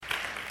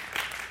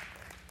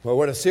Well,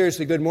 what a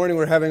seriously good morning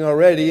we're having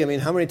already. I mean,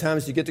 how many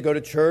times do you get to go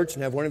to church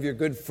and have one of your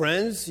good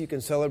friends you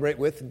can celebrate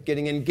with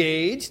getting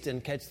engaged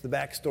and catch the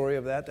backstory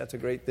of that? That's a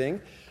great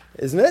thing,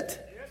 isn't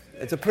it?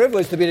 It's a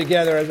privilege to be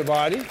together as a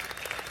body.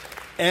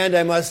 And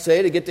I must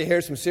say, to get to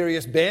hear some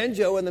serious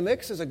banjo in the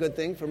mix is a good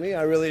thing for me.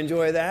 I really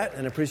enjoy that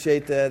and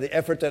appreciate the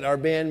effort that our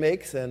band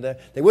makes. And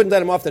they wouldn't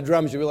let him off the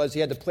drums. You realize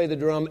he had to play the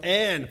drum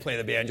and play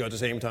the banjo at the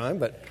same time,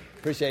 but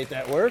appreciate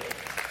that work.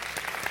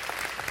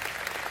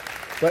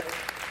 But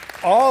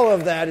all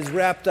of that is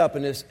wrapped up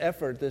in this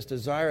effort, this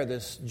desire,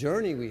 this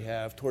journey we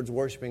have towards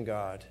worshiping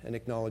God and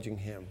acknowledging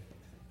Him.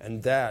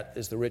 And that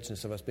is the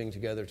richness of us being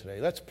together today.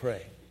 Let's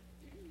pray.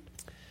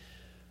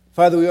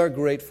 Father, we are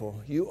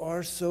grateful. You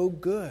are so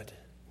good,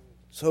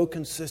 so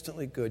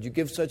consistently good. You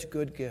give such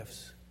good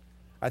gifts.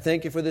 I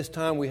thank you for this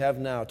time we have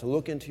now to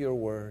look into your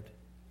word.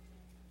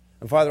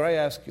 And Father, I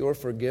ask your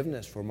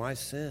forgiveness for my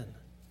sin.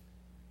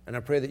 And I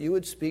pray that you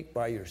would speak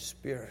by your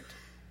Spirit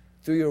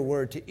through your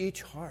word to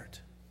each heart.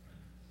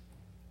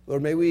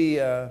 Lord, may we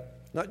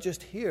not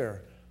just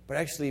hear, but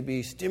actually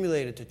be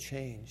stimulated to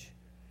change.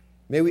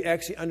 May we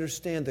actually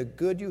understand the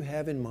good you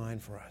have in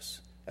mind for us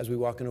as we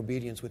walk in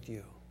obedience with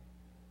you.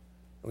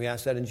 And we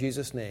ask that in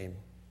Jesus' name.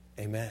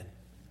 Amen.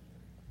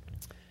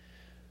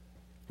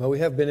 Well, we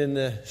have been in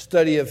the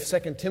study of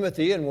 2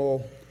 Timothy, and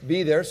we'll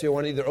be there, so you'll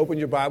want to either open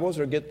your Bibles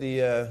or get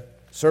the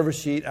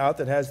service sheet out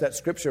that has that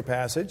scripture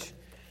passage.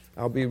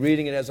 I'll be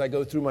reading it as I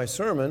go through my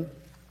sermon.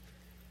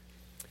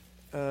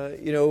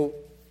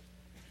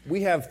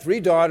 We have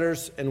 3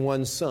 daughters and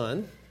 1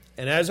 son,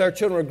 and as our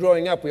children were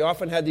growing up, we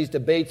often had these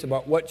debates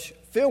about which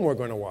film we're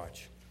going to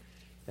watch.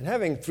 And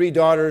having 3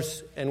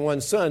 daughters and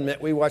 1 son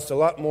meant we watched a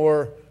lot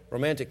more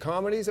romantic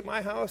comedies at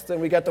my house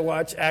than we got to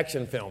watch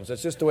action films.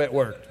 That's just the way it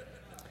worked.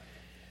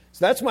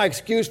 So that's my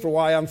excuse for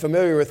why I'm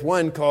familiar with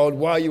one called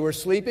While You Were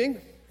Sleeping.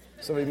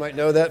 Somebody might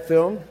know that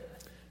film.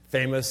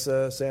 Famous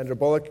Sandra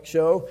Bullock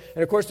show.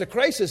 And of course the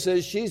crisis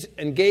is she's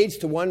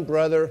engaged to one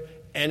brother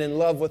and in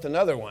love with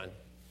another one.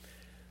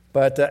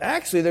 But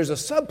actually there's a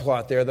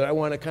subplot there that I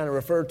want to kind of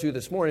refer to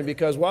this morning,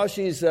 because while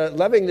she's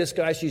loving this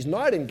guy she's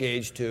not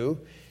engaged to,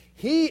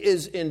 he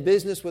is in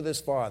business with his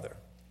father.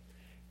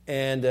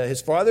 And his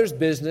father's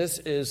business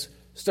is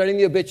studying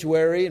the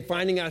obituary and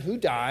finding out who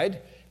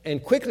died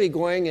and quickly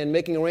going and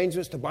making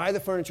arrangements to buy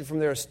the furniture from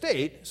their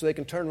estate so they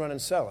can turn around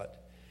and sell it.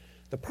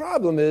 The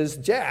problem is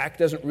Jack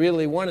doesn't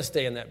really want to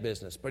stay in that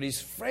business, but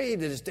he's afraid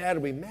that his dad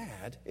will be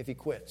mad if he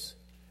quits.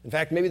 In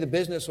fact, maybe the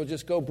business will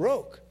just go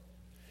broke.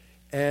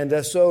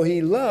 And so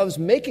he loves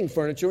making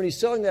furniture, and he's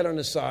selling that on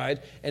the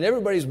side, and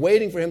everybody's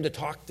waiting for him to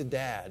talk to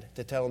Dad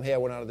to tell him, hey, I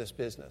went out of this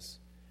business.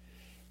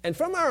 And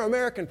from our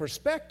American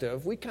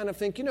perspective, we kind of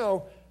think,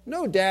 no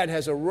dad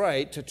has a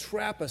right to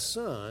trap a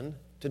son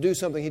to do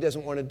something he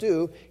doesn't want to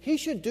do. He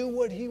should do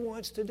what he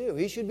wants to do.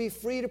 He should be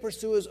free to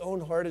pursue his own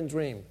heart and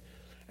dream.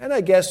 And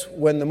I guess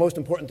when the most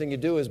important thing you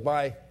do is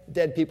buy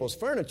dead people's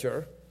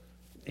furniture,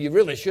 you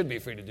really should be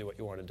free to do what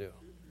you want to do.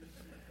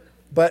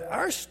 But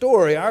our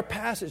story, our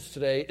passage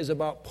today, is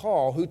about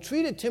Paul, who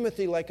treated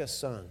Timothy like a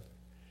son,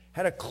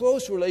 had a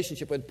close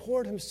relationship, had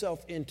poured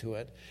himself into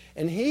it,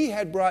 and he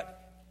had brought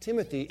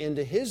Timothy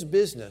into his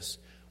business,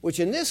 which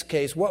in this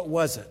case, what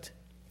was it?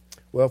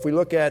 Well, if we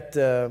look at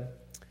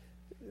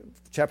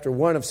chapter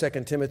 1 of 2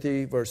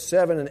 Timothy, verse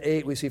 7 and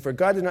 8, we see, "For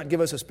God did not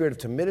give us a spirit of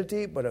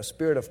timidity, but a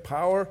spirit of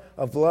power,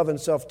 of love, and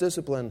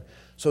self-discipline.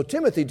 So,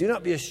 Timothy, do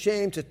not be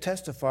ashamed to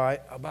testify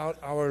about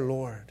our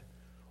Lord,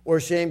 or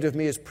ashamed of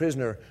me as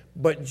prisoner,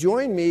 but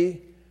join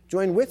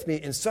with me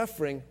in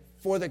suffering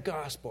for the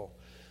gospel."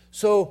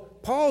 So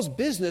Paul's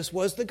business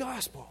was the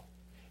gospel.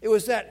 It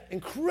was that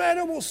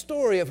incredible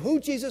story of who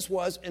Jesus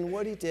was and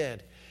what he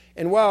did.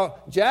 And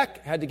while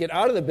Jack had to get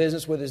out of the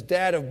business with his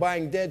dad of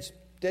buying dead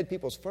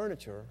people's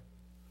furniture,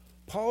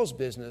 Paul's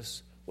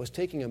business was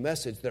taking a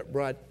message that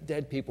brought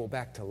dead people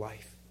back to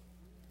life,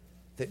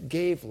 that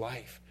gave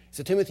life. He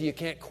said, Timothy, you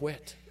can't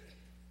quit.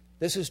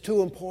 This is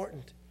too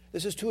important.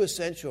 This is too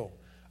essential.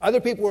 Other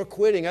people were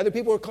quitting. Other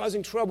people were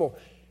causing trouble.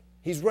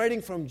 He's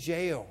writing from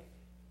jail.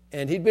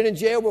 And he'd been in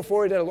jail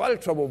before. He'd had a lot of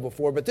trouble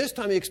before. But this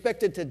time he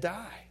expected to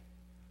die.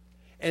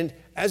 And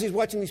as he's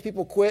watching these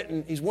people quit,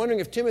 and he's wondering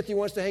if Timothy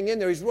wants to hang in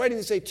there, he's writing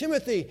to say,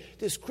 Timothy,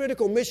 this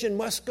critical mission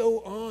must go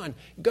on.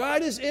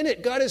 God is in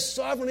it. God is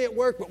sovereignly at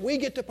work, but we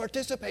get to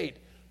participate.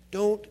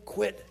 Don't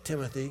quit,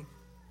 Timothy.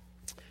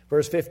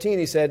 Verse 15,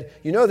 he said,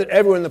 you know that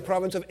everyone in the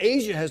province of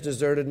Asia has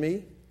deserted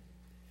me.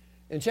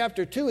 In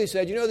chapter 2, he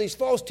said, these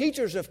false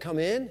teachers have come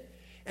in,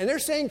 and they're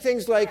saying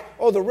things like,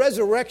 oh, the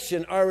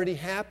resurrection already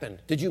happened.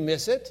 Did you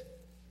miss it?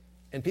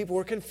 And people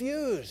were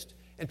confused.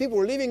 And people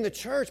were leaving the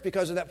church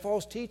because of that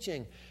false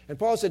teaching. And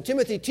Paul said,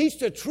 Timothy, teach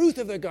the truth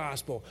of the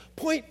gospel.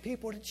 Point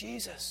people to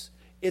Jesus.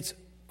 It's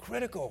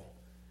critical.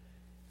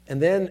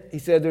 And then he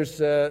said there's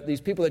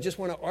these people that just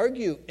want to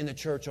argue in the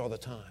church all the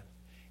time.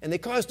 And they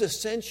cause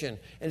dissension.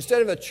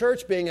 Instead of a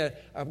church being a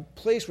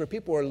place where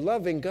people are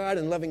loving God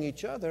and loving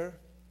each other,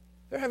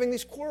 they're having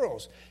these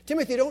quarrels.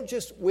 Timothy, don't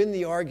just win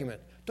the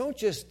argument. Don't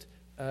just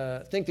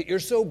think that you're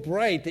so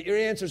bright that your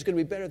answer is going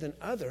to be better than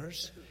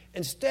others.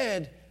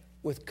 Instead,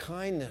 with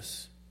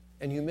kindness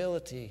and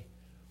humility,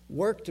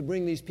 work to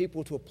bring these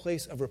people to a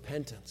place of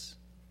repentance.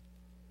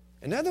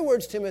 In other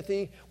words,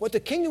 Timothy, what the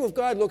kingdom of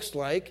God looks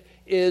like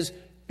is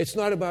it's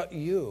not about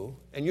you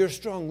and your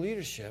strong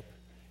leadership.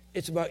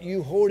 It's about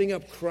you holding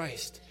up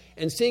Christ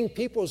and seeing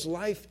people's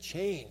life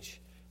change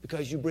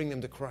because you bring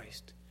them to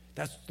Christ.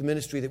 That's the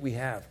ministry that we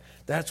have.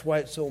 That's why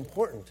it's so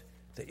important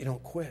that you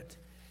don't quit.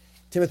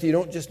 Timothy, you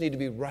don't just need to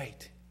be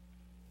right.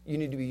 You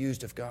need to be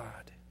used of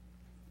God.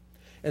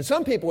 And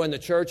some people in the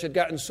church had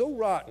gotten so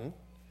rotten.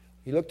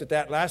 He looked at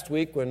that last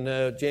week when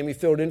Jamie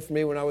filled in for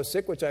me when I was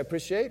sick, which I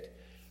appreciate.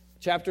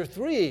 Chapter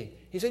 3,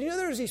 he said,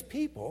 there's these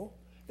people,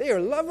 they are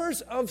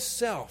lovers of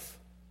self.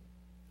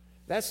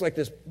 That's like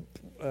this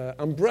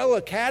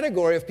umbrella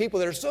category of people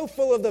that are so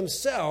full of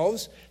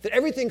themselves that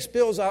everything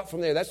spills out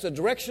from there. That's the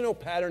directional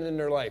pattern in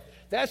their life.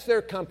 That's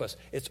their compass.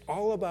 It's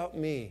all about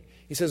me.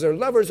 He says they're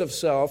lovers of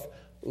self,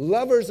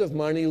 lovers of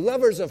money,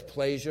 lovers of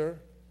pleasure,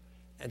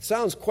 and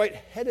sounds quite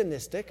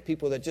hedonistic,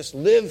 people that just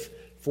live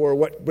for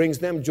what brings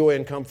them joy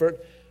and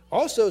comfort.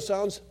 Also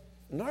sounds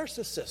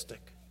narcissistic,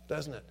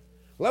 doesn't it?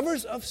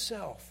 Lovers of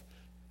self.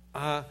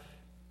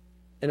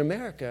 In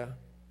America,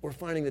 we're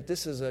finding that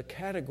this is a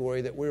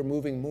category that we're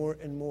moving more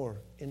and more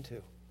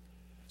into.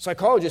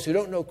 Psychologists who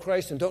don't know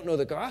Christ and don't know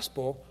the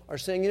gospel are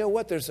saying,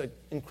 there's an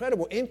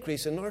incredible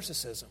increase in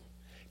narcissism.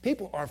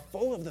 People are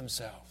full of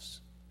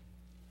themselves.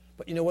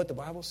 But you know what the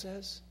Bible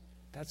says?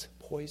 That's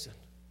poison.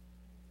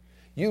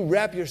 You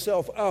wrap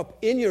yourself up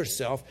in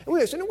yourself. And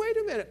we say, wait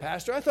a minute,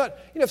 Pastor. I thought,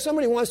 if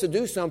somebody wants to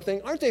do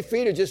something, aren't they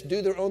free to just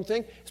do their own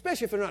thing?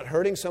 Especially if they're not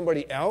hurting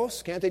somebody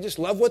else. Can't they just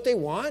love what they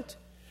want?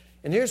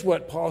 And here's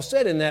what Paul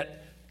said in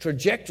that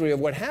trajectory of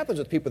what happens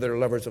with people that are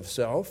lovers of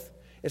self.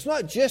 It's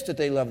not just that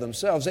they love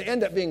themselves. They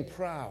end up being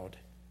proud,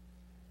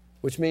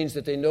 which means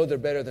that they know they're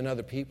better than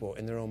other people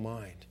in their own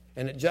mind.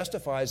 And it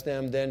justifies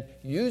them then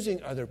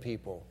using other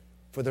people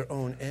for their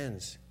own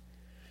ends.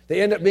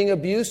 They end up being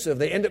abusive.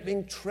 They end up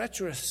being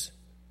treacherous,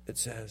 it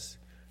says.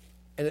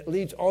 And it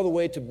leads all the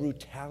way to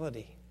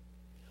brutality.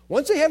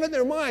 Once they have it in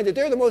their mind that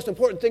they're the most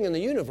important thing in the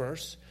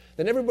universe,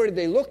 then everybody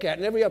they look at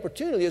and every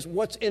opportunity is,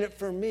 what's in it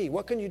for me?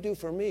 What can you do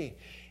for me?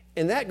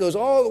 And that goes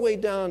all the way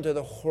down to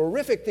the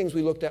horrific things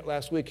we looked at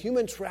last week,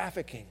 human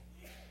trafficking.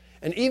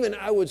 And even,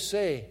 I would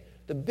say,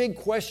 the big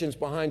questions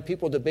behind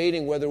people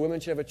debating whether women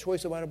should have a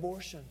choice about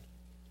abortion.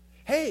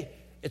 Hey,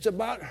 it's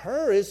about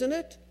her, isn't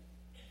it?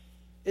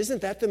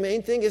 Isn't that the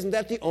main thing? Isn't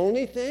that the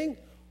only thing?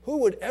 Who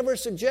would ever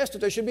suggest that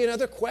there should be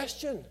another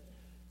question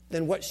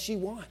than what she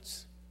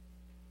wants?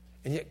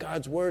 And yet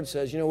God's Word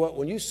says,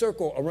 when you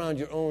circle around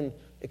your own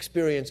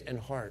experience and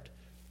heart,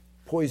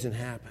 poison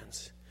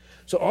happens.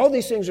 So all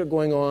these things are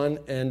going on,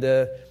 and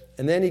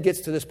then he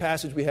gets to this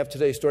passage we have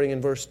today, starting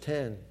in verse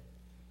 10.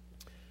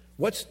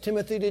 What's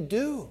Timothy to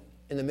do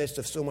in the midst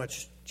of so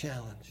much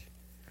challenge?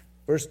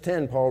 Verse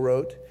 10, Paul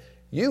wrote,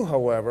 "You,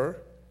 however,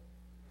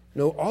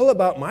 know all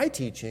about my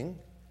teaching,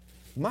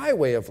 my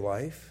way of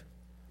life,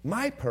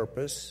 my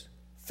purpose,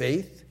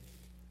 faith,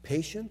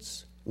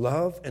 patience,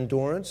 love,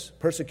 endurance,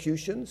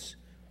 persecutions,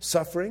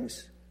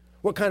 sufferings.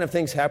 What kind of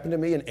things happened to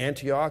me in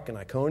Antioch and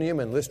Iconium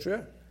and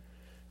Lystra?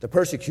 The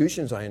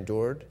persecutions I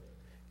endured,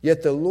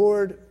 yet the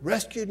Lord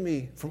rescued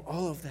me from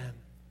all of them."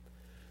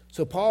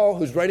 So Paul,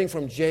 who's writing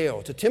from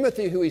jail, to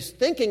Timothy, who he's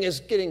thinking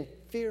is getting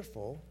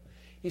fearful,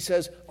 he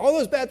says, all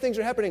those bad things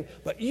are happening,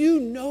 but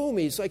you know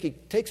me. It's like he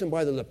takes him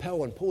by the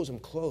lapel and pulls him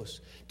close.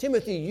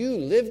 Timothy, you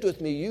lived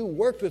with me. You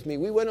worked with me.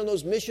 We went on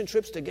those mission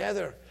trips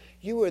together.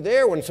 You were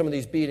there when some of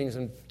these beatings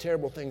and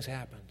terrible things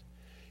happened.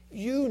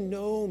 You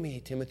know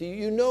me, Timothy.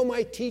 You know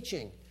my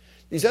teaching.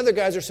 These other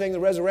guys are saying the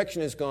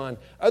resurrection is gone.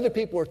 Other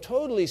people are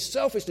totally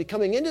selfishly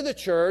coming into the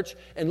church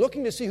and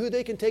looking to see who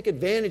they can take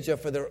advantage of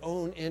for their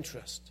own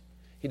interest.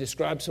 He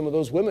described some of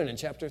those women in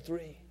chapter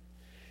 3.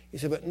 He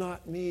said, but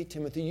not me,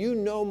 Timothy. You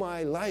know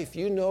my life.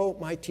 You know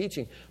my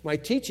teaching. My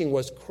teaching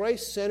was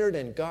Christ-centered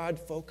and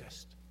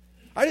God-focused.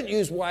 I didn't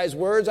use wise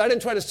words. I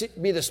didn't try to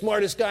be the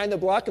smartest guy in the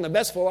block and the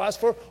best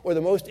philosopher or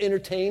the most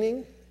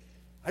entertaining.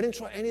 I didn't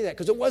try any of that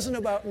because it wasn't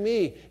about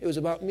me. It was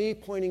about me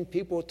pointing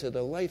people to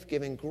the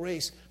life-giving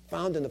grace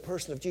found in the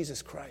person of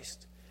Jesus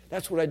Christ.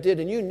 That's what I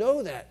did, and you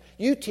know that.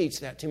 You teach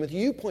that, Timothy.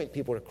 You point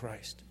people to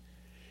Christ.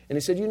 And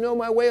he said, you know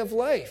my way of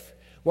life.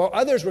 While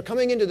others were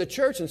coming into the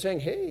church and saying,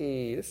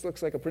 hey, this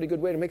looks like a pretty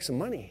good way to make some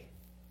money.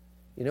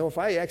 You know, if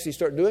I actually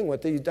start doing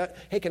what they've done,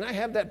 hey, can I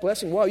have that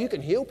blessing? Wow, you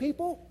can heal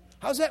people?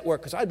 How's that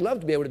work? Because I'd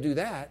love to be able to do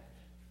that,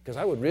 because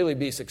I would really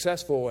be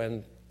successful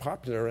and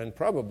popular and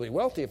probably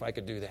wealthy if I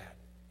could do that.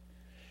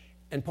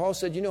 And Paul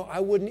said, you know, I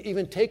wouldn't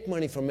even take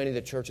money from many of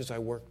the churches I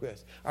worked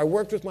with. I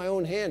worked with my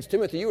own hands.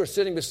 Timothy, you were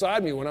sitting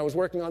beside me when I was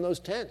working on those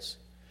tents,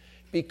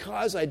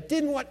 because I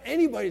didn't want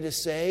anybody to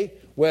say,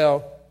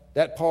 well,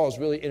 that Paul's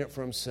really in it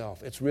for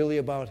himself. It's really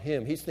about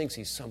him. He thinks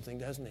he's something,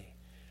 doesn't he?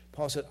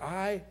 Paul said,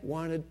 I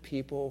wanted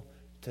people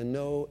to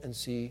know and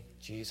see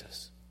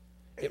Jesus.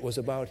 It was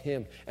about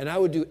him. And I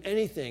would do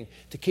anything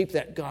to keep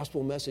that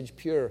gospel message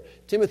pure.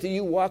 Timothy,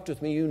 you walked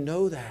with me. You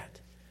know that.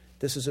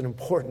 This is an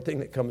important thing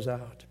that comes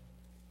out.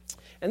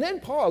 And then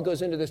Paul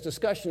goes into this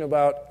discussion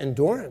about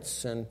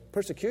endurance and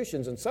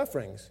persecutions and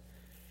sufferings.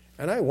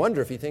 And I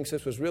wonder if he thinks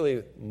this was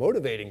really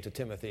motivating to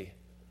Timothy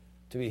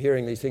to be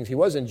hearing these things. He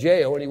was in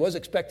jail and he was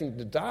expecting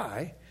to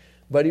die,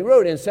 but he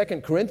wrote in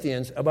 2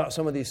 Corinthians about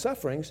some of these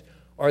sufferings.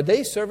 Are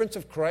they servants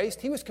of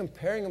Christ? He was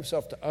comparing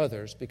himself to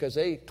others because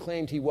they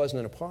claimed he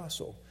wasn't an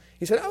apostle.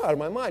 He said, I'm out of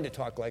my mind to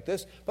talk like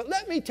this, but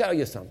let me tell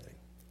you something.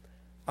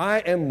 I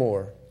am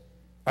more.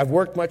 I've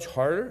worked much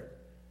harder,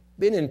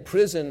 been in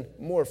prison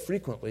more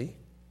frequently.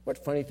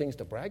 What funny things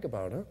to brag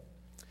about, huh?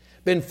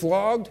 Been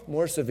flogged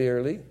more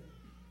severely,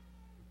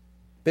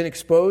 been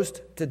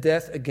exposed to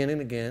death again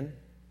and again.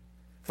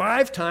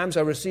 5 times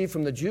I received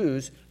from the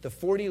Jews the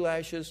 40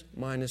 lashes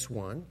minus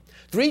 1.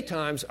 3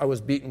 times I was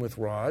beaten with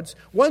rods.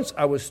 Once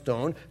I was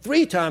stoned.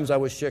 3 times I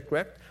was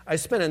shipwrecked. I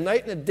spent a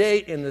night and a day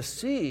in the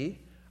sea.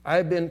 I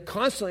have been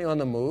constantly on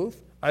the move.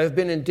 I have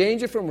been in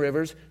danger from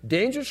rivers,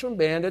 dangers from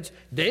bandits,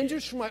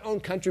 dangers from my own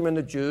countrymen,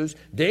 the Jews,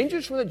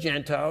 dangers from the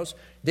Gentiles,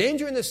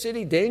 danger in the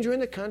city, danger in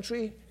the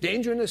country,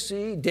 danger in the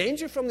sea,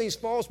 danger from these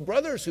false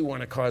brothers who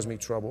want to cause me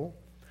trouble.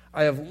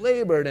 I have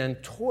labored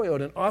and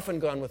toiled and often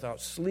gone without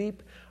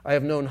sleep. I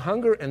have known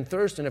hunger and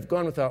thirst and have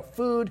gone without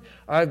food.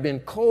 I have been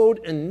cold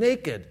and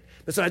naked.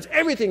 Besides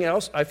everything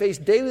else, I face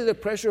daily the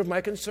pressure of my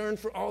concern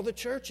for all the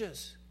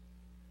churches.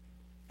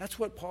 That's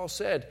what Paul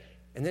said.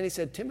 And then he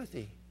said,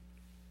 Timothy,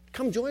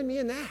 come join me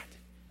in that.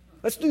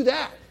 Let's do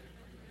that.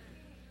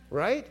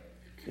 Right?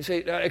 You say,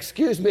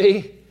 excuse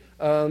me,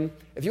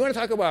 if you want to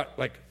talk about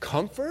like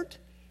comfort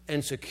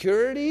and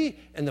security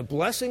and the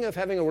blessing of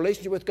having a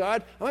relationship with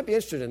God, I might be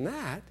interested in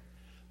that.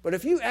 But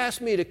if you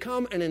ask me to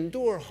come and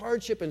endure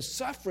hardship and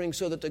suffering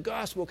so that the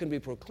gospel can be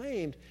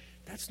proclaimed,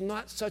 that's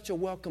not such a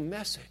welcome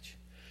message.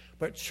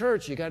 But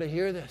church, you got to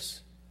hear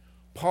this.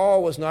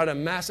 Paul was not a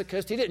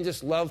masochist. He didn't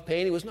just love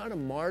pain. He was not a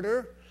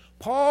martyr.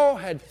 Paul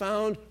had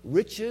found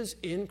riches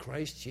in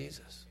Christ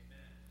Jesus.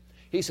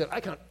 He said,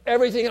 I count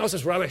everything else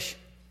as rubbish.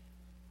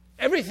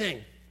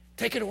 Everything.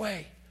 Take it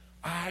away.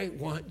 I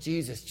want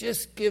Jesus.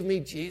 Just give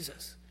me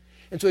Jesus.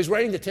 And so he's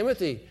writing to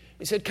Timothy.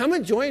 He said, come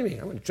and join me.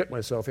 I'm going to trip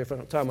myself here if I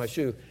don't tie my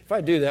shoe. If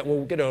I do that,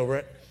 we'll get over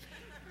it.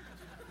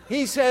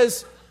 He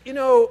says,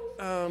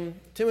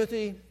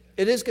 Timothy,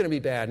 it is going to be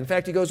bad. In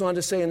fact, he goes on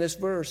to say in this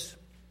verse,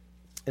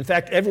 in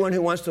fact, everyone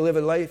who wants to live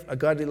a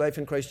godly life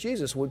in Christ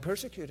Jesus will be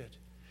persecuted.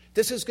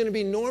 This is going to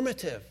be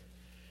normative.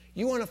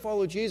 You want to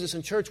follow Jesus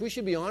in church, we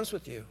should be honest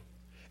with you.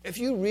 If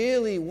you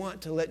really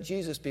want to let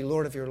Jesus be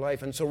Lord of your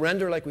life and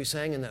surrender like we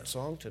sang in that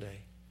song today,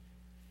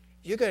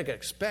 you're going to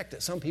expect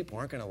that some people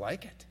aren't going to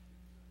like it.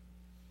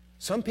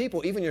 Some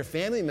people, even your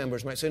family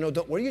members, might say, no,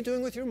 what are you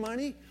doing with your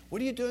money?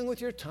 What are you doing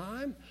with your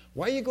time?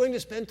 Why are you going to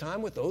spend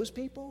time with those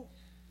people?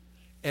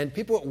 And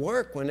people at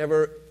work,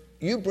 whenever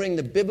you bring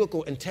the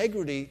biblical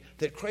integrity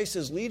that Christ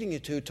is leading you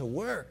to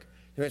work,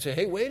 you might say,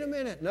 hey, wait a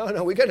minute.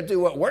 No, we got to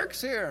do what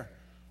works here.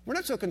 We're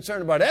not so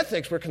concerned about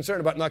ethics. We're concerned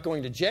about not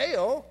going to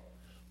jail.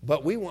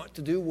 But we want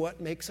to do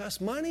what makes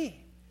us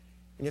money.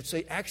 And you have to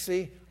say,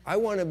 actually, I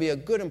want to be a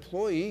good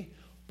employee,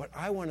 but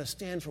I want to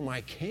stand for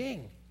my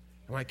king.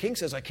 And my king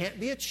says I can't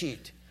be a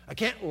cheat. I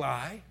can't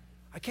lie.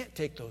 I can't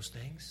take those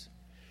things.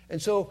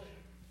 And so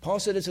Paul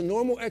said it's a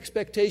normal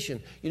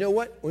expectation. You know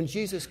what? When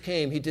Jesus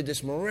came, he did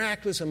this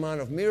miraculous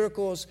amount of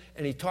miracles,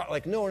 and he taught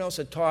like no one else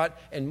had taught,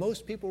 and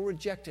most people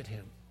rejected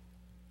him.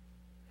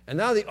 And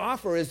now the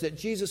offer is that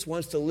Jesus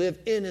wants to live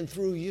in and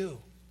through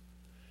you.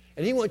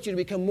 And he wants you to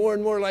become more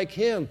and more like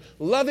him,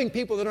 loving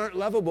people that aren't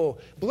lovable,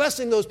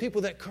 blessing those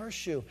people that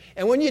curse you.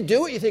 And when you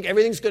do it, you think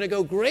everything's going to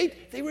go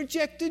great. They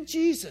rejected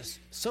Jesus.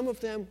 Some of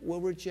them will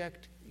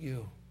reject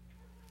you.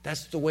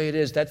 That's the way it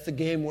is. That's the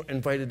game we're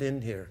invited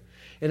in here.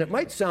 And it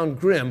might sound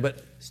grim, but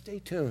stay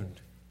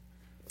tuned.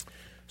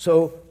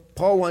 So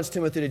Paul wants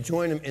Timothy to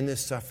join him in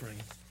this suffering.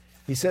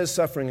 He says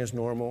suffering is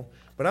normal,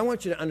 but I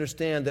want you to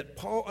understand that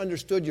Paul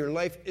understood your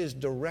life is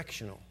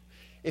directional.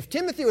 If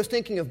Timothy was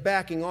thinking of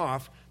backing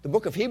off, the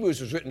book of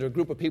Hebrews was written to a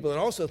group of people that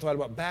also thought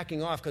about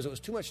backing off because it was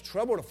too much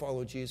trouble to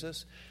follow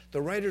Jesus.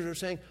 The writers are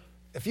saying,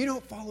 if you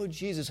don't follow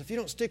Jesus, if you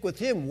don't stick with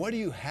him, what do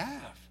you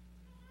have?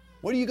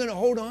 What are you going to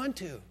hold on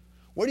to?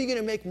 What are you going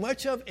to make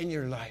much of in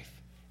your life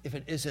if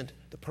it isn't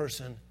the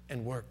person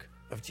and work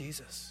of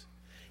Jesus?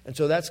 And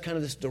so that's kind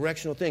of this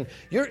directional thing.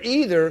 You're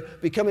either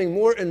becoming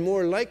more and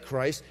more like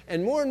Christ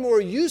and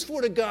more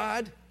useful to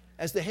God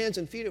as the hands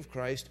and feet of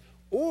Christ,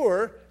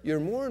 or you're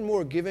more and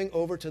more giving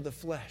over to the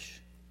flesh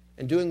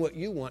and doing what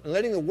you want and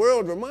letting the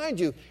world remind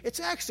you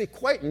it's actually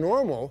quite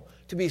normal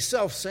to be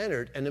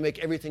self-centered and to make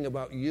everything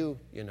about you,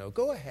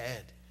 Go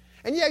ahead.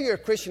 And yeah, you're a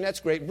Christian, that's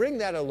great. Bring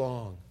that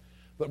along.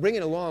 But bring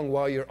it along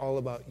while you're all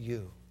about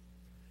you.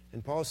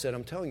 And Paul said,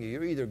 I'm telling you,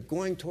 you're either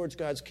going towards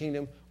God's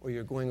kingdom or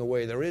you're going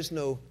away. There is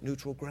no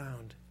neutral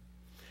ground.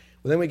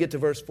 Well, then we get to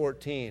verse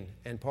 14,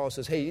 and Paul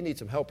says, hey, you need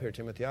some help here,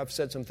 Timothy. I've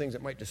said some things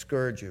that might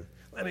discourage you.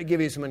 Let me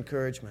give you some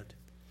encouragement.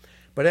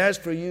 But as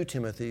for you,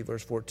 Timothy,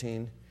 verse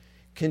 14,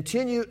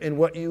 continue in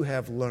what you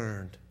have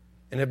learned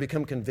and have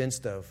become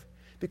convinced of,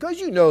 because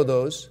you know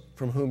those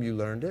from whom you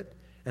learned it,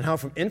 and how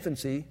from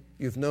infancy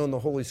you've known the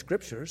Holy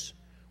Scriptures,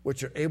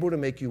 which are able to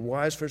make you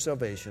wise for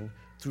salvation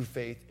through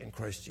faith in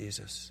Christ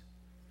Jesus.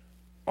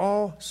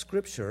 All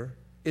Scripture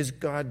is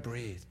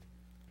God-breathed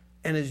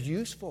and is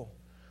useful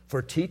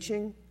for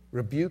teaching,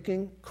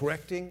 rebuking,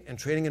 correcting, and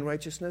training in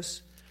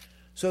righteousness,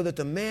 so that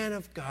the man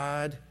of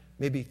God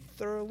may be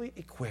thoroughly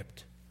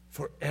equipped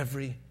for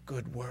every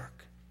good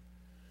work.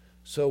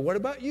 So what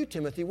about you,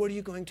 Timothy? What are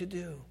you going to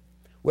do?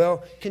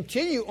 Well,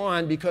 continue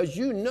on, because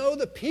you know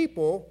the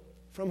people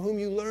from whom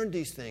you learned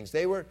these things.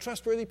 They were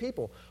trustworthy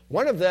people.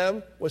 One of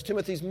them was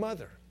Timothy's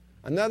mother.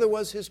 Another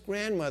was his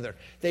grandmother.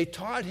 They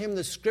taught him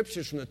the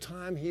Scriptures from the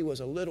time he was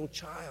a little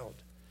child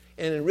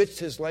and enriched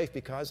his life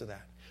because of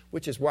that,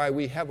 which is why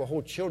we have a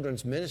whole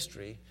children's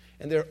ministry,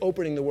 and they're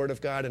opening the Word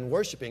of God and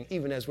worshiping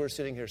even as we're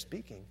sitting here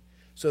speaking,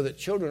 so that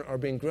children are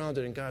being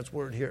grounded in God's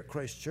Word here at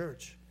Christ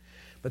Church.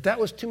 But that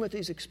was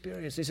Timothy's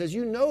experience. He says,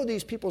 you know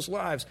these people's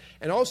lives.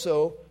 And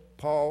also,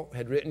 Paul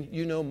had written,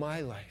 you know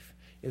my life.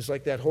 It's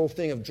like that whole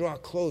thing of draw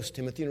close,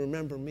 Timothy, and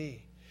remember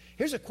me.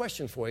 Here's a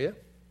question for you.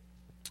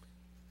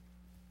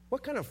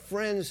 What kind of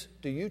friends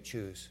do you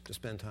choose to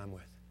spend time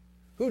with?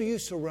 Who do you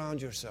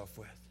surround yourself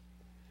with?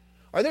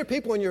 Are there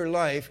people in your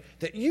life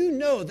that you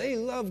know they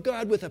love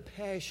God with a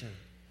passion,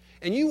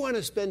 and you want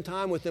to spend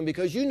time with them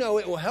because you know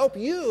it will help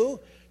you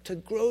to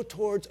grow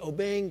towards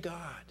obeying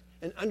God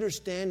and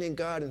understanding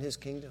God and His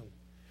kingdom?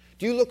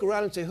 Do you look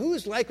around and say, who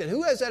is like that?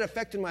 Who has that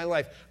effect in my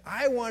life?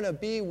 I want to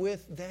be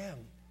with them.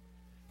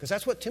 Because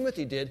that's what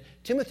Timothy did.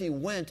 Timothy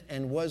went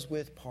and was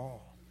with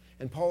Paul,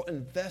 and Paul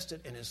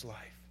invested in his life.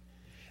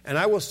 And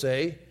I will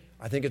say,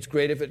 I think it's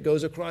great if it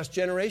goes across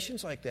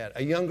generations like that.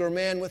 A younger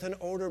man with an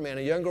older man,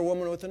 a younger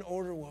woman with an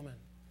older woman.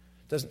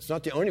 It's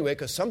not the only way,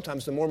 because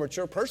sometimes the more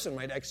mature person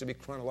might actually be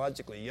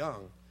chronologically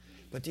young.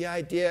 But the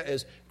idea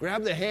is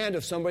grab the hand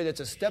of somebody that's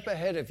a step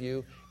ahead of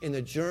you in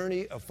the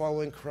journey of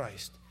following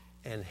Christ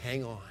and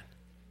hang on.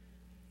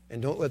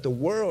 And don't let the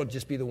world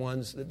just be the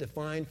ones that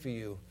define for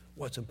you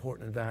what's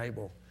important and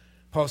valuable.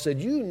 Paul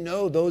said, you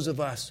know those of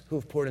us who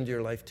have poured into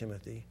your life,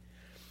 Timothy.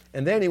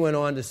 And then he went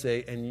on to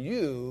say, and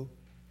you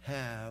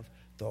have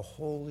the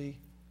Holy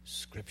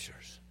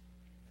Scriptures.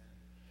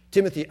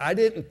 Timothy, I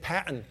didn't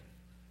patent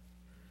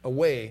a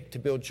way to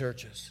build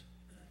churches.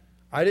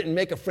 I didn't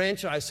make a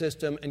franchise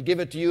system and give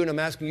it to you, and I'm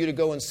asking you to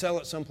go and sell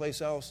it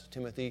someplace else,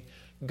 Timothy.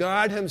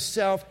 God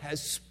Himself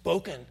has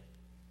spoken,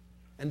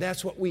 and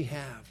that's what we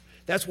have.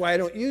 That's why I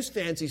don't use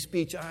fancy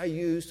speech. I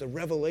use the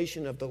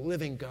revelation of the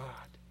living God.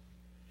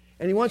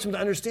 And he wants them to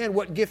understand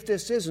what gift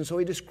this is, and so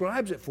he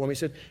describes it for them. He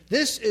said,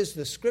 this is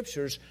the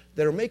Scriptures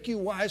that will make you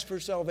wise for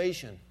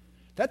salvation.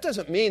 That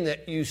doesn't mean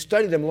that you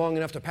study them long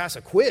enough to pass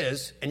a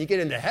quiz and you get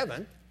into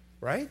heaven,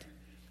 right?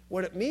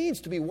 What it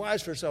means to be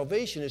wise for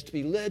salvation is to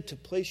be led to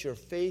place your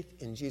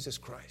faith in Jesus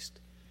Christ,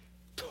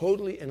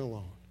 totally and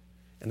alone.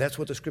 And that's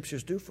what the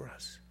Scriptures do for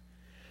us.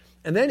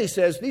 And then he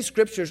says, these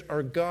Scriptures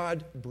are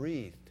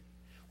God-breathed,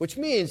 which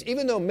means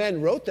even though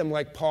men wrote them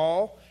like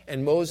Paul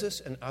and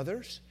Moses and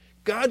others,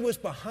 God was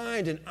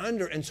behind and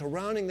under and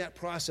surrounding that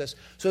process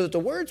so that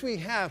the words we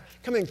have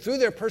coming through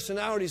their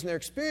personalities and their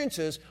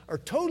experiences are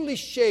totally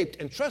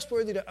shaped and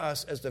trustworthy to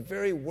us as the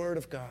very Word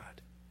of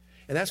God.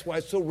 And that's why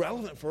it's so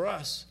relevant for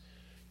us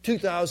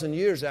 2,000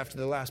 years after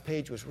the last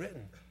page was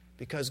written,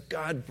 because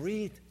God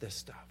breathed this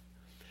stuff.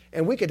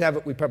 And we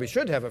probably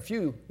should have a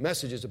few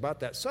messages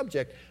about that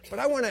subject, but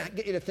I want to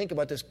get you to think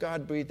about this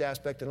God-breathed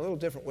aspect in a little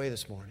different way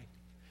this morning.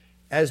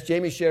 As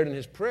Jamie shared in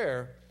his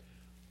prayer,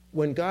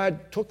 when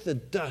God took the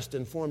dust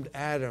and formed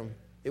Adam,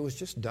 it was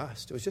just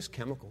dust. It was just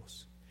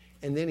chemicals.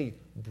 And then He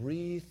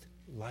breathed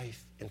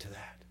life into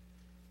that.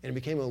 And it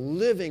became a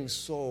living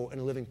soul and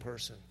a living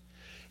person.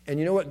 And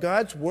you know what?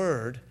 God's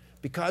Word,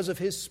 because of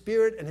His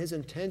Spirit and His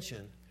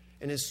intention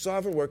and His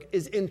sovereign work,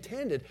 is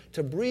intended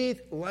to breathe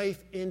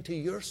life into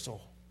your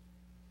soul.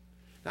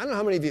 Now, I don't know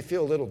how many of you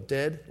feel a little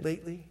dead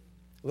lately,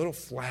 a little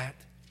flat,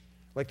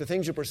 like the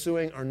things you're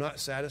pursuing are not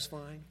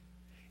satisfying.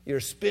 You're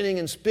spinning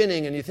and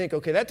spinning, and you think,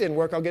 okay, that didn't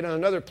work. I'll get on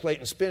another plate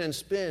and spin and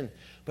spin.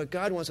 But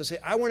God wants to say,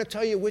 I want to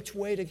tell you which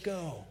way to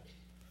go.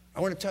 I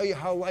want to tell you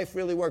how life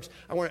really works.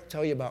 I want to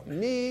tell you about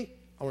me.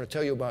 I want to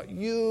tell you about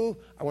you.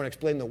 I want to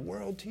explain the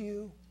world to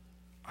you.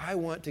 I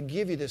want to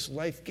give you this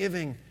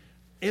life-giving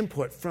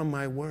input from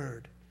my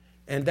Word.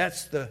 And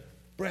that's the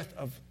breath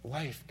of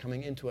life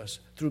coming into us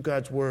through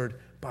God's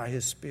Word by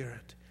His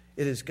Spirit.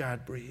 It is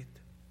God-breathed.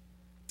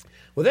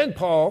 Well, then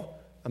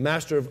Paul, a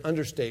master of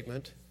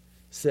understatement,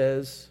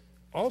 says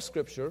all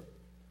Scripture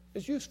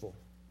is useful.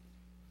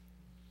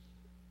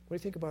 What do you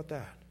think about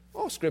that?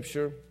 All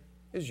Scripture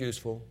is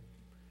useful.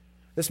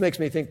 This makes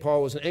me think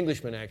Paul was an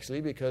Englishman,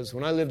 actually, because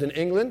when I lived in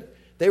England,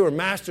 they were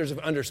masters of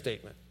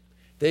understatement.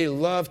 They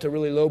loved to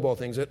really lowball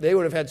things. They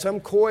would have had some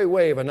coy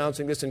way of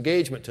announcing this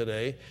engagement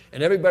today,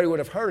 and everybody would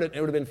have heard it, and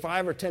it would have been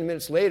 5 or 10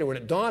 minutes later when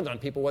it dawned on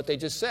people what they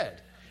just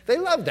said. They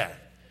loved that.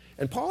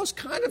 And Paul's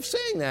kind of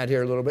saying that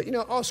here a little bit. You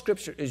know, all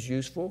Scripture is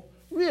useful.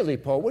 Really,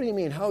 Paul, what do you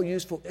mean? How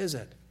useful is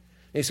it?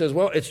 And he says,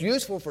 well, it's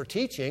useful for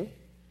teaching.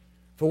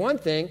 For one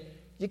thing,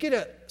 you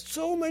get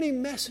so many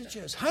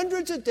messages,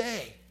 hundreds a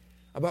day,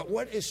 about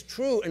what is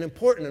true and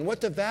important and what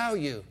to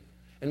value.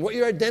 and what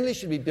your identity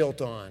should be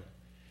built on. And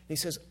he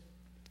says,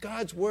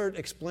 God's Word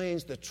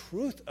explains the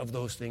truth of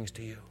those things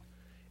to you.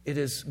 It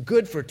is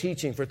good for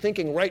teaching, for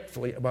thinking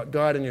rightfully about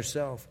God and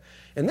yourself.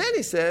 And then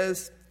he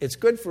says, it's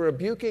good for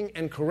rebuking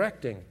and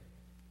correcting.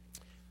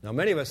 Now,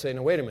 many of us say,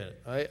 no, wait a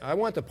minute. I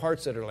want the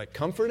parts that are like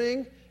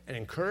comforting and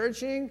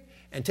encouraging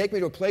and take me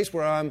to a place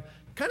where I'm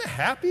kind of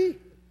happy.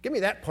 Give me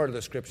that part of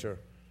the Scripture.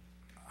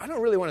 I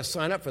don't really want to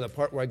sign up for the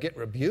part where I get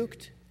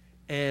rebuked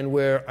and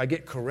where I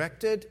get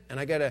corrected and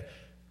I got to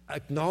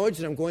acknowledge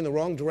that I'm going the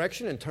wrong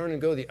direction and turn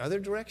and go the other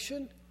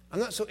direction. I'm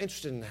not so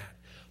interested in that.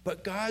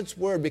 But God's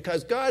Word,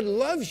 because God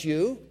loves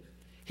you,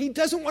 He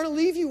doesn't want to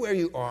leave you where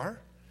you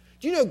are.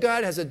 Do you know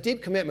God has a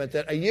deep commitment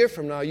that a year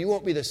from now you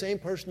won't be the same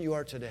person you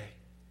are today?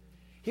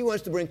 He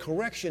wants to bring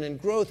correction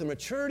and growth and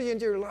maturity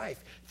into your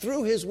life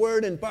through His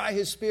Word and by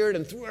His Spirit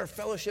and through our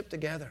fellowship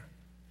together.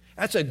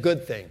 That's a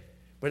good thing,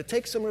 but it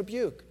takes some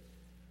rebuke.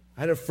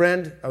 I had a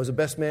friend, I was a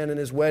best man in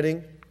his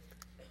wedding,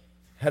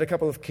 had a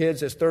couple of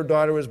kids. His third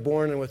daughter was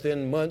born, and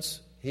within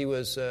months he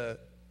was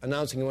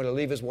announcing he wanted to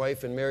leave his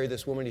wife and marry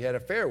this woman he had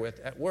an affair with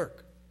at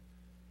work.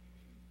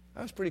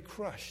 I was pretty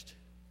crushed.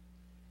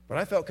 But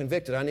I felt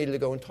convicted I needed to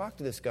go and talk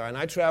to this guy. And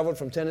I traveled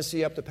from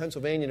Tennessee up to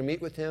Pennsylvania to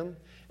meet with him.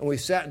 And we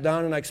sat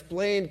down and I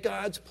explained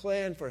God's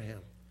plan for him.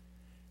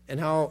 And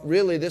how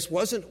really this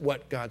wasn't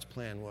what God's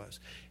plan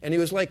was. And he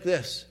was like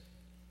this.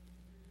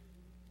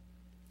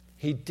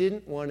 He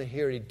didn't want to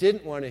hear it. He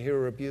didn't want to hear a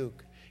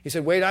rebuke. He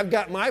said, wait, I've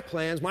got my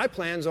plans. My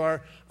plans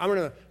are I'm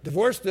going to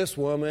divorce this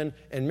woman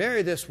and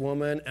marry this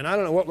woman, and I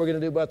don't know what we're going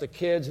to do about the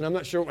kids, and I'm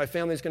not sure what my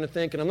family's going to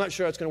think, and I'm not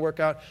sure how it's going to work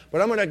out, but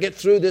I'm going to get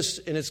through this,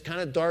 and it's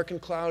kind of dark and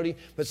cloudy.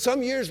 But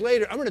some years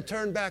later, I'm going to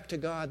turn back to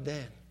God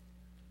then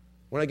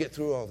when I get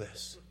through all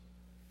this.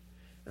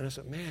 And I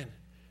said, man,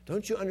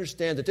 don't you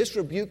understand that this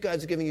rebuke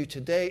God's giving you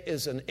today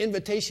is an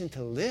invitation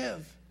to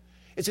live?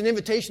 It's an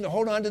invitation to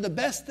hold on to the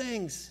best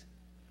things,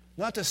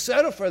 not to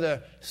settle for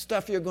the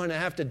stuff you're going to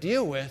have to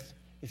deal with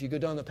if you go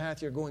down the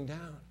path you're going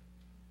down.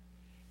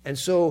 And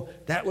so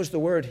that was the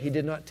word. He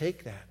did not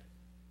take that.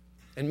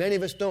 And many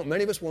of us don't.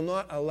 Many of us will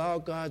not allow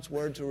God's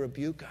Word to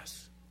rebuke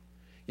us.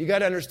 You got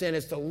to understand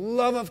it's the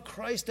love of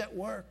Christ at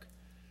work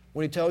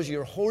when He tells you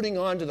you're holding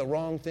on to the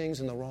wrong things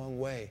in the wrong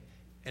way,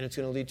 and it's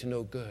going to lead to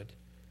no good.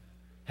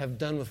 Have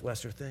done with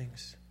lesser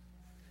things.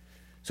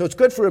 So it's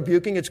good for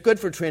rebuking. It's good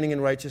for training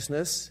in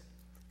righteousness.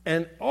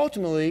 And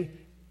ultimately,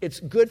 it's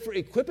good for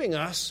equipping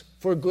us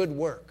for good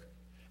work.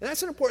 And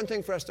that's an important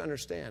thing for us to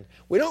understand.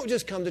 We don't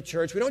just come to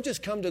church. We don't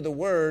just come to the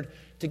Word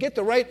to get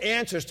the right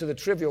answers to the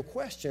trivial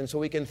questions so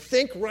we can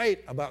think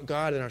right about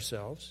God and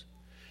ourselves.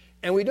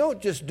 And we don't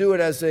just do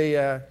it as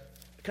a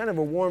kind of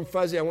a warm,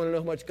 fuzzy, I want to know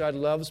how much God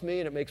loves me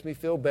and it makes me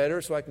feel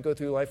better so I can go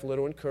through life a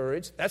little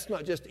encouraged. That's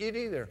not just it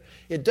either.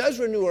 It does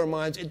renew our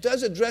minds. It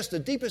does address the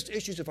deepest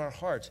issues of our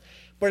hearts.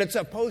 But it's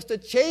supposed to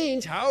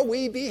change how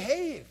we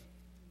behave.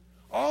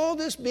 All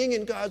this being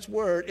in God's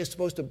Word is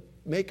supposed to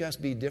make us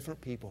be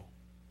different people.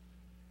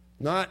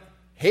 Not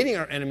hating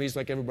our enemies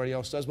like everybody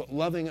else does, but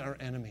loving our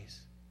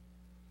enemies.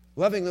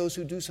 Loving those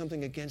who do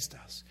something against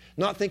us.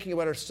 Not thinking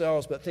about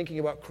ourselves, but thinking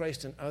about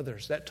Christ and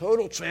others. That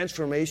total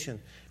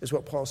transformation is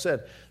what Paul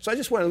said. So I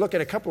just want to look at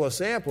a couple of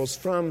samples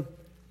from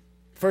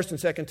 1 and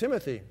 2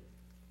 Timothy.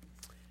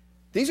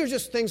 These are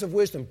just things of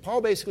wisdom. Paul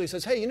basically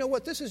says, hey, you know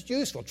what? This is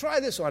useful. Try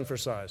this on for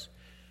size.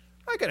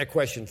 I got a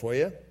question for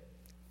you.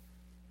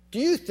 Do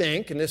you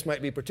think, and this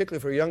might be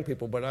particularly for young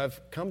people, but I've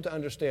come to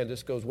understand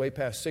this goes way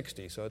past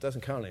 60, so it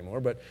doesn't count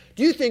anymore, but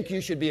do you think you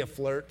should be a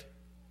flirt?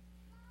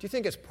 Do you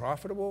think it's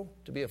profitable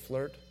to be a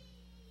flirt?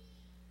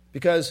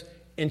 Because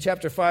in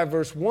chapter 5,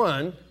 verse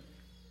 1,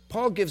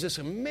 Paul gives this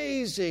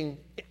amazing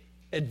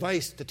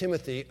advice to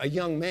Timothy, a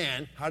young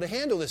man, how to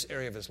handle this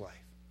area of his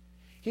life.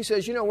 He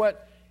says, you know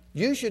what?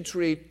 You should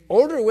treat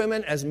older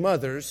women as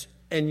mothers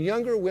and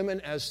younger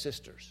women as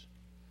sisters.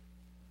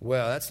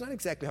 Well, that's not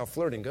exactly how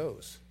flirting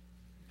goes.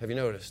 Have you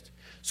noticed?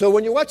 So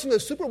when you're watching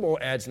those Super Bowl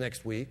ads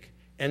next week,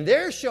 and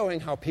they're showing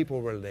how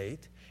people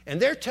relate,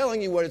 and they're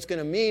telling you what it's going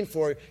to mean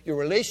for your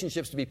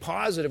relationships to be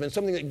positive and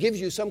something that gives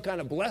you some kind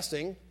of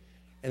blessing,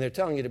 and they're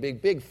telling you to be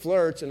big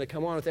flirts and to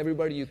come on with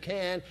everybody you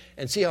can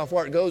and see how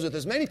far it goes with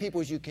as many people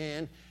as you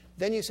can,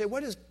 then you say,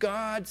 what does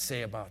God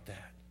say about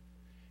that?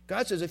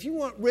 God says, if you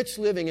want rich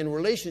living in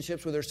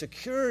relationships where there's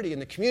security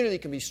and the community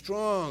can be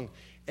strong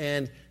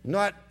and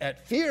not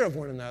at fear of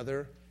one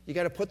another, you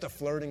got to put the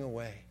flirting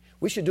away.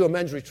 We should do a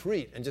men's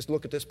retreat and just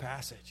look at this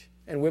passage.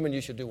 And women,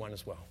 you should do one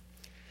as well.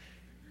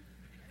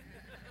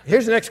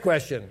 Here's the next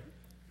question.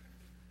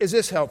 Is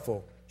this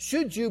helpful?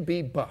 Should you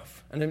be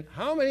buff? And then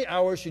how many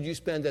hours should you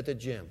spend at the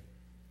gym?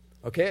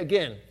 Okay,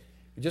 again,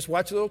 you just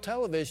watch a little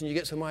television, you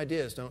get some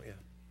ideas, don't you?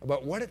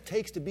 About what it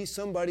takes to be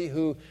somebody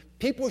who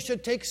people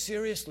should take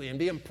seriously and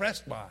be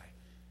impressed by.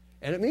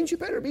 And it means you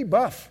better be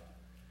buff.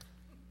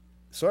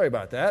 Sorry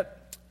about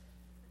that.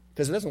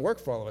 Because it doesn't work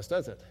for all of us,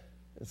 does it?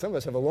 And some of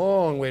us have a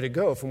long way to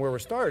go from where we're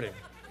starting,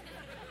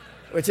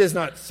 which is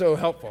not so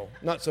helpful,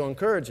 not so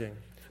encouraging.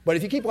 But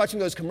if you keep watching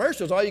those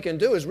commercials, all you can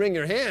do is wring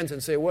your hands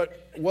and say,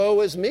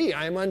 woe is me,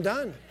 I am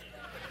undone.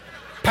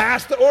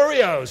 Pass the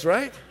Oreos,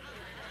 right?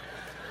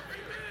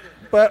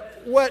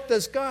 But what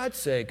does God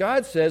say?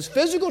 God says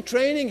physical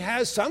training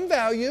has some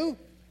value.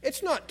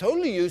 It's not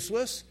totally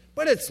useless,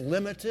 but it's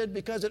limited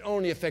because it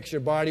only affects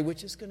your body,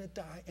 which is going to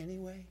die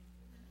anyway.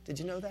 Did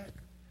you know that?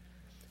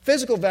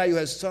 Physical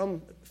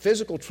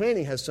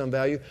training has some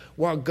value,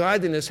 while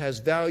godliness has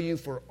value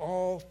for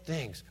all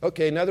things.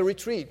 Okay, another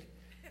retreat.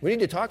 We need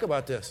to talk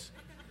about this.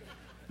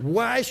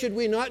 Why should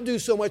we not do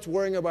so much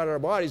worrying about our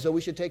bodies, though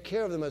we should take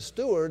care of them as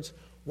stewards,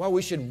 while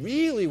we should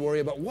really worry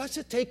about what's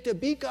it take to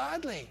be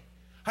godly?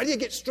 How do you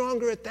get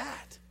stronger at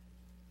that?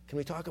 Can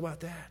we talk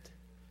about that?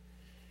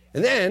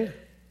 And then,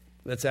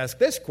 let's ask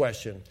this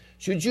question.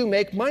 Should you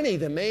make money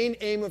the main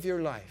aim of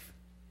your life?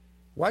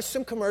 Watch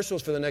some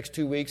commercials for the next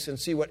 2 weeks and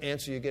see what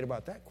answer you get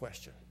about that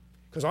question.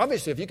 Because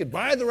obviously, if you could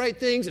buy the right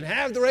things and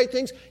have the right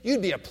things,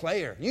 you'd be a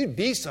player. You'd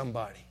be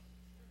somebody.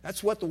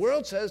 That's what the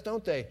world says,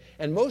 don't they?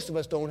 And most of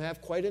us don't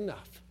have quite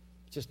enough.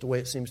 Just the way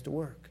it seems to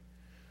work.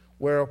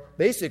 Where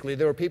basically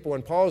there were people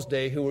in Paul's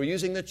day who were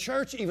using the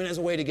church even as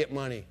a way to get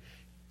money.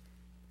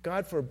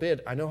 God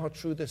forbid, I know how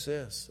true this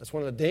is. That's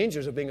one of the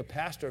dangers of being a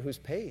pastor who's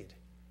paid.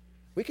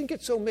 We can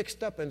get so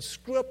mixed up and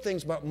screw up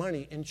things about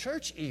money in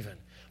church even.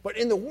 But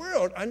in the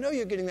world, I know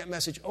you're getting that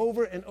message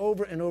over and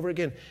over and over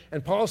again.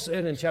 And Paul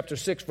said in chapter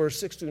 6, verse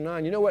 6 through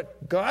 9, you know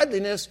what?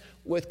 Godliness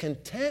with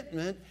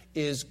contentment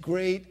is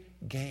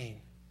great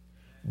gain.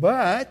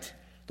 But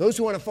those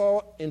who want to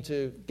fall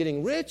into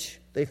getting rich,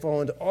 they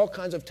fall into all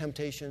kinds of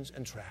temptations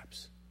and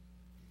traps.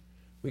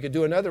 We could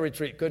do another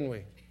retreat, couldn't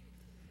we?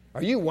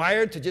 Are you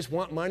wired to just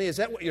want money? Is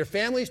that what your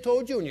family's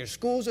told you and your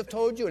schools have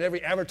told you and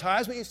every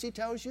advertisement you see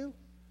tells you?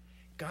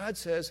 God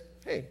says,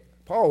 hey,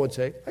 Paul would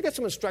say, I got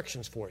some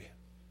instructions for you.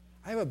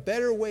 I have a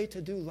better way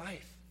to do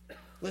life.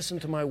 Listen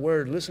to my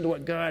word. Listen to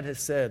what God has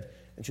said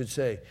and should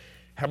say.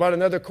 How about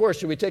another course?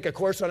 Should we take a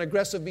course on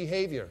aggressive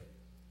behavior?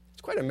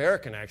 It's quite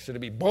American, actually, to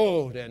be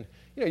bold. And,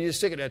 you just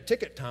sit at a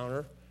ticket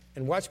counter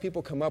and watch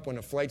people come up when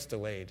a flight's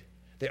delayed.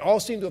 They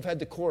all seem to have had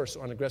the course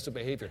on aggressive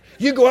behavior.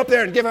 You go up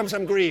there and give them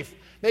some grief.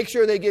 Make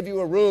sure they give you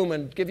a room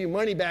and give you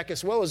money back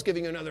as well as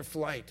giving you another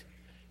flight.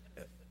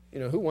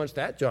 Who wants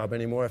that job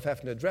anymore if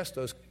having to address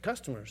those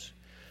customers?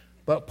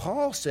 But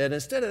Paul said,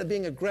 instead of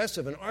being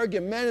aggressive and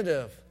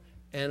argumentative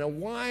and a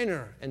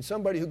whiner and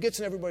somebody who gets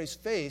in everybody's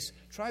face,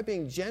 try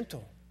being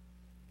gentle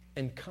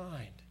and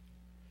kind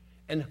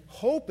and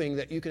hoping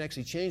that you can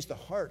actually change the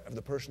heart of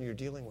the person you're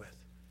dealing with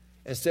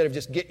instead of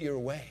just get your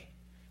way.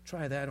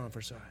 Try that on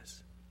for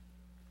size.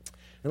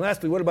 And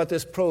lastly, what about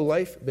this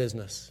pro-life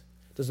business?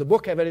 Does the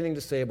book have anything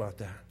to say about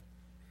that?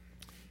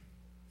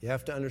 You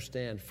have to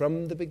understand,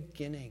 from the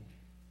beginning,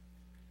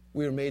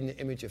 we were made in the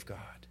image of God.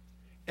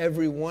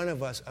 Every one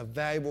of us a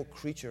valuable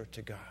creature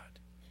to God.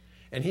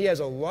 And he has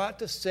a lot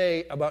to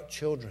say about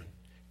children.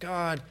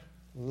 God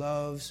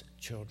loves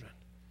children.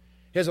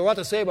 He has a lot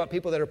to say about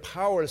people that are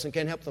powerless and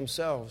can't help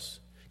themselves,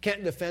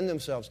 can't defend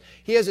themselves.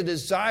 He has a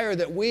desire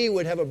that we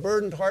would have a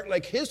burdened heart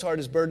like his heart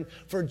is burdened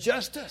for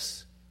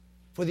justice,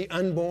 for the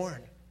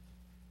unborn.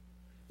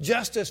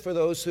 Justice for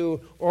those who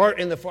are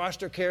in the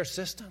foster care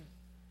system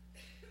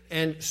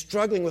and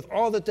struggling with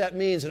all that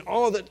means and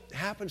all that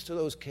happens to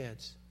those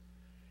kids.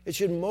 It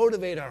should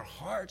motivate our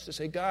hearts to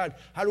say, God,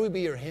 how do we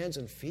be your hands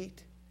and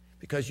feet?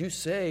 Because you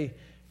say,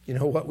 you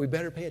know what, we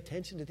better pay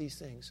attention to these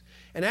things.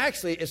 And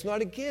actually, it's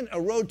not, again,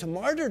 a road to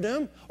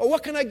martyrdom. Or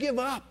what can I give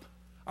up?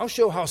 I'll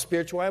show how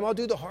spiritual I am. I'll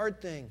do the hard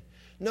thing.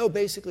 No,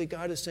 basically,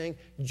 God is saying,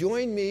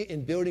 join me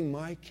in building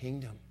my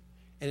kingdom,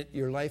 and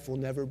your life will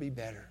never be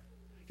better.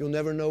 You'll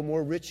never know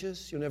more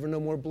riches. You'll never know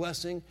more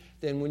blessing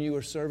than when you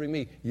are serving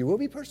me. You will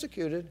be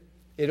persecuted.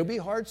 It'll be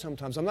hard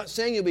sometimes. I'm not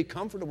saying you'll be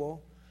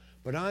comfortable,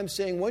 but I'm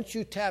saying once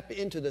you tap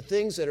into the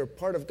things that are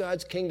part of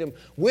God's kingdom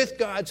with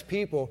God's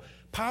people,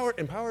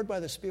 empowered by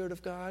the Spirit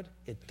of God,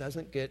 it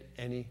doesn't get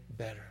any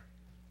better.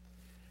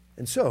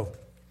 And so,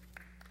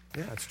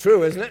 yeah, it's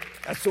true, isn't it?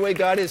 That's the way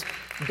God is.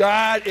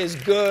 God is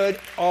good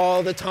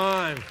all the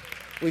time.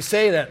 We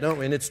say that, don't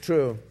we? And it's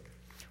true.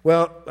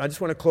 Well, I just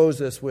want to close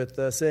this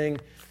with saying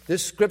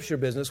this scripture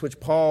business, which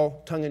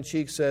Paul,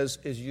 tongue-in-cheek, says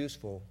is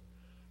useful.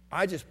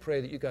 I just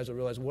pray that you guys will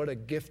realize what a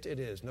gift it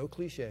is. No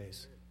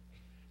cliches.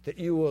 That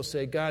you will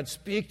say, God,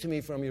 speak to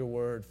me from your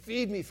word.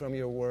 Feed me from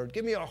your word.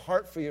 Give me a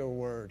heart for your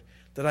word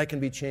that I can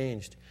be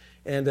changed.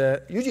 And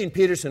Eugene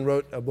Peterson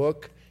wrote a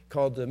book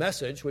called The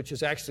Message, which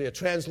is actually a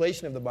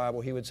translation of the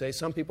Bible, he would say.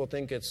 Some people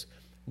think it's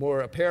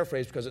more a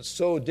paraphrase because it's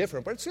so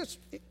different, but it's just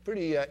a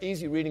pretty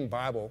easy reading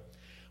Bible.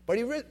 But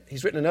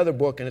he's written another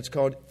book, and it's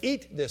called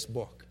Eat This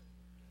Book.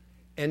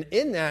 And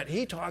in that,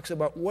 he talks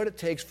about what it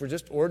takes for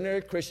just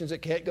ordinary Christians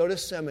that can't go to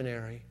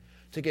seminary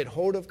to get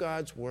hold of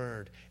God's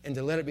word and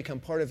to let it become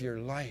part of your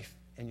life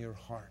and your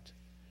heart.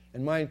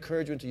 And my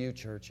encouragement to you,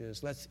 church,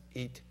 is let's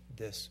eat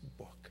this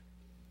book.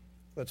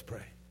 Let's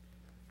pray.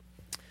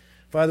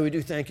 Father, we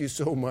do thank you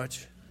so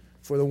much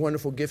for the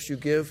wonderful gifts you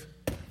give,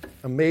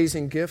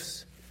 amazing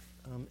gifts.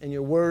 And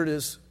your word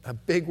is a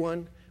big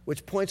one,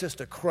 which points us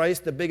to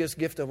Christ, the biggest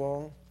gift of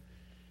all.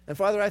 And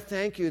Father, I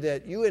thank you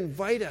that you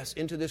invite us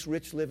into this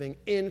rich living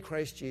in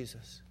Christ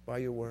Jesus by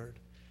your word.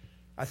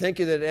 I thank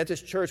you that at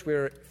this church we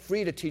are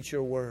free to teach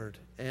your word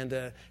and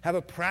have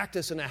a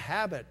practice and a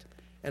habit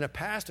and a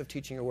past of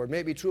teaching your word. May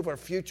it be true of our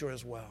future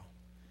as well.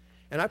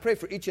 And I pray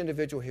for each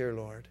individual here,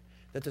 Lord,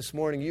 that this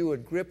morning you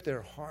would grip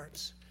their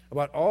hearts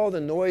about all the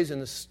noise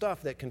and the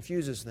stuff that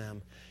confuses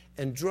them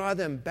and draw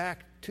them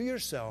back to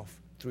yourself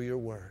through your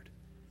word.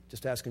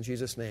 Just ask in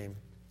Jesus' name,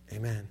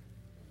 amen.